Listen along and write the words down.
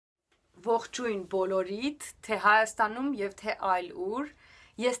Ողջույն բոլորիդ, թե Հայաստանում եւ թե այլ ուր,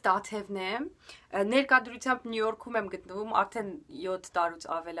 ես Tatev-ն եմ, ներկայությամբ Նյու Յորքում եմ գտնվում, արդեն 7 տարուց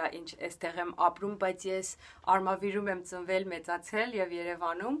ավել է ինչ այստեղ եմ ապրում, բայց ես Արմավիրում եմ ծնվել, մեծացել եւ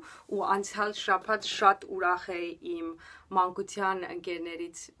Երևանում ու անցյալ շաբաթ շատ ուրախ էի իմ մանկության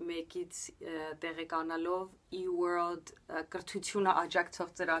ընկերներից մեկից տեղեկանալով e-world կրթությունը աջակցող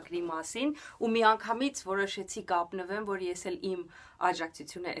ծրագրի մասին ու միանգամից որոշեցի կապնվեմ, որ ես էլ իմ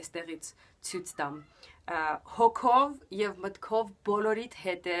աջակցությունը այստեղից ցույց տամ հոգով եւ մտքով բոլորիդ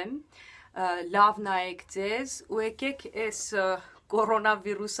հետ եմ լավ նայեք ձեզ ու եկեք այս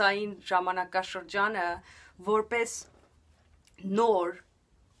կորոնավիրուսային ժամանակաշրջանը որպես նոր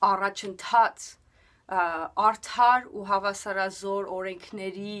առաջընթաց արդար ու հավասարազոր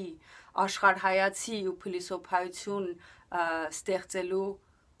օրենքների աշխարհայացի ու փիլիսոփայություն ստեղծելու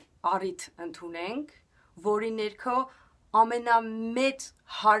առիթ ընդունենք, որի ներքո ամենամեծ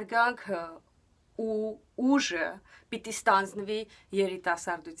հարգանքը ու ուժը պիտի ստանձնվի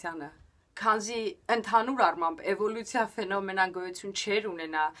երիտասարդությանը։ Քանզի ընդհանուր առմամբ էվոլյուցիա ֆենոմենան գոյություն չէր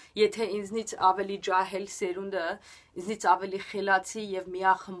ունենա, եթե ինձնից ավելի ջահել սերունդը, ինձնից ավելի խելացի եւ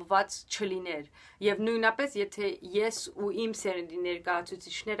միախմբված չլիներ։ Եվ նույնապես եթե ես ու իմ սերնդի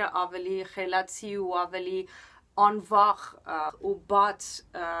ներկայացուցիչները ավելի խելացի ու ավելի անվախ ու բաց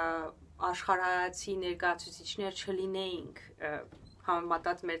աշխարհայացի ներկայացուցիչներ չլինեինք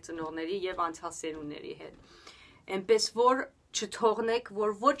համեմատած մեր ծնողների եւ անցյալ սերունդների հետ։ Էնպես որ չթողնեք,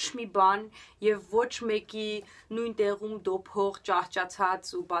 որ ոչ մի բան եւ ոչ մեկի նույն տեղում դոփող, ճահճացած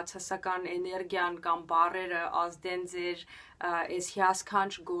ու բացասական էներգիան կամ բառերը ազդեն ձեր այս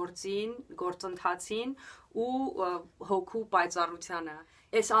հիասքանչ գործընթացին ու հոգու պայծառությանը։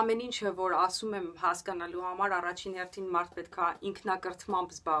 Այս ամեն ինչը, որ ասում եմ հասկանալու համար, առաջին հերթին մարդ պետք է ինքնակրթմամբ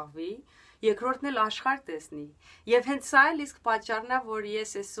զբաղվի, երկրորդն էլ աշխարհ տեսնի։ Եվ հենց սա էլ իսկ պատճառն է, որ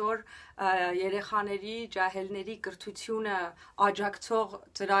ես այսօր երեխաների, ջահելների կրթությունը աջակցող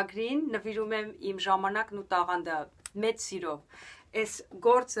ծրագրին նվիրում եմ իմ ժամանակն ու տաղանդը մեծ սիրով։ Այս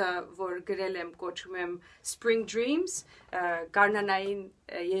գործը, որ գրել եմ, կոչում եմ Spring Dreams, գարնանային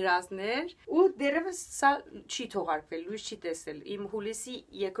երազներ, ու դերևս սա չի թողարկվել, լույս չի տեսել։ Իմ հուլիսի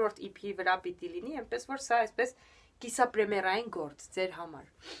երկրորդ EP-ի վրա պիտի լինի, այնպես որ սա այսպես կիսապրեմիերային գործ ձեր համար։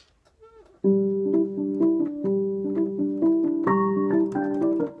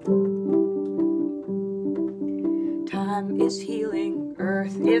 Time is healing,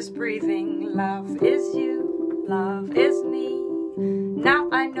 earth is breathing, love is you, love is me. Now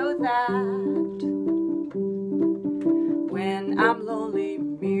I know that when I'm lonely,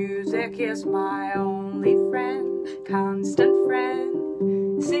 music is my only friend, constant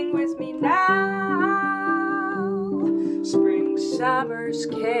friend. Sing with me now. Spring, summers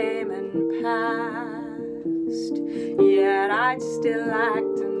came and passed, yet I'd still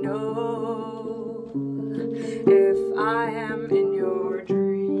like to know if I am in your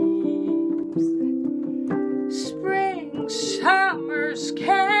dreams. Spring, summers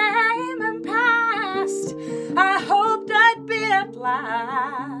came and passed. I hoped I'd be at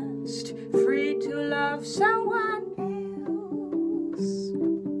last free to love someone else.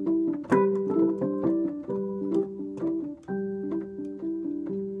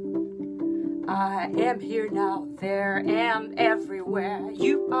 I am here now, there and everywhere.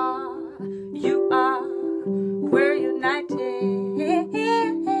 You are, we're united.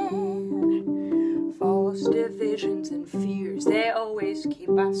 False divisions and fears, they always keep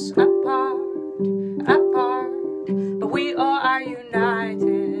us apart, but we all are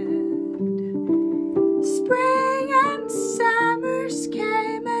united. Spring and summers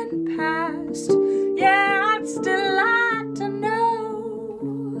came and passed, yeah, I'd still like to know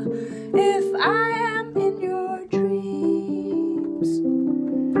if I am in your dreams.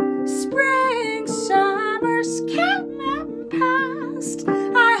 Spring, summers came and passed,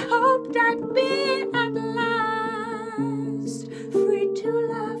 I hoped I'd be at last free to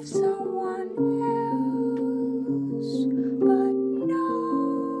love someone else, but no,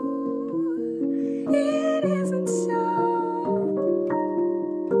 it isn't so.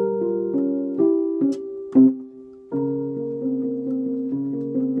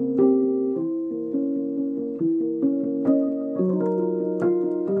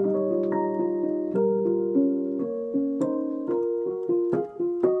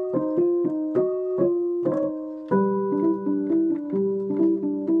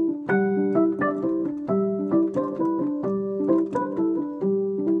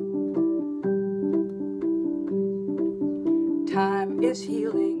 Time is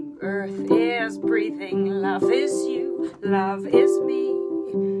healing, earth is breathing, love is you, love is me.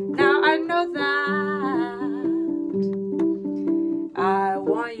 Now I know that I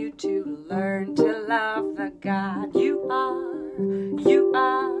want you to learn to love the God you are,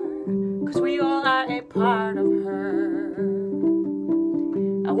 'cause we all are a part of her.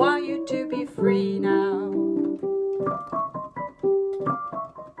 I want you to be free